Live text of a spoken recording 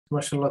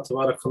mashallah,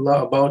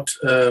 tabarakallah, about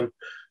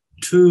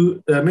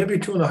maybe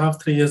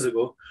 2.5, 3 years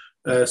ago,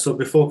 so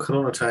before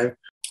Corona time,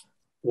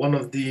 one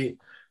of the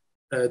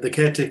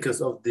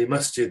caretakers of the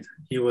masjid,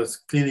 he was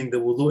cleaning the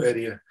wudu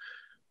area,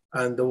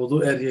 and the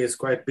wudu area is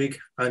quite big,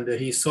 and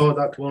he saw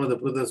that one of the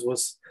brothers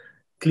was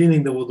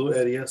cleaning the wudu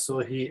area, so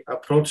he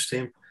approached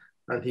him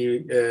and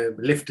he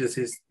lifted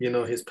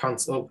his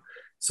pants up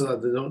so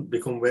that they don't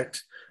become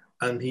wet,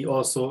 and he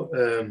also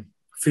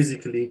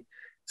physically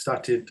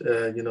started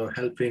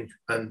helping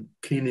and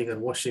cleaning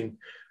and washing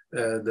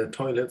the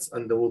toilets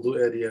and the wudu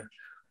area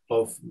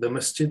of the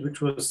masjid,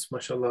 which was,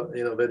 mashallah,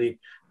 very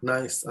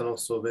nice and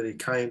also very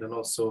kind and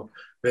also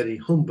very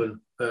humble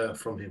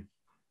from him.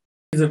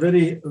 He's a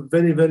very,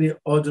 very, very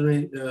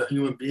ordinary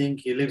human being.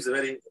 He lives a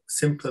very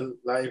simple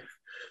life,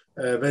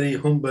 very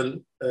humble,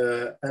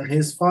 and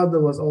his father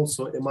was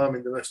also Imam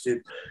in the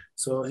masjid,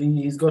 so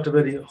he's got a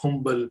very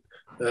humble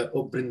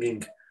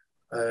upbringing.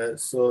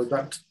 So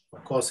that,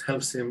 of course,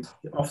 helps him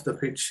off the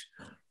pitch.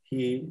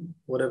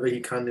 Whatever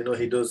he can,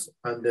 he does,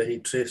 and he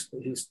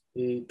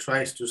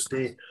tries to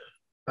stay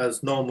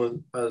as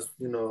normal as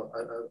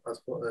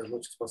as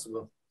much as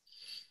possible.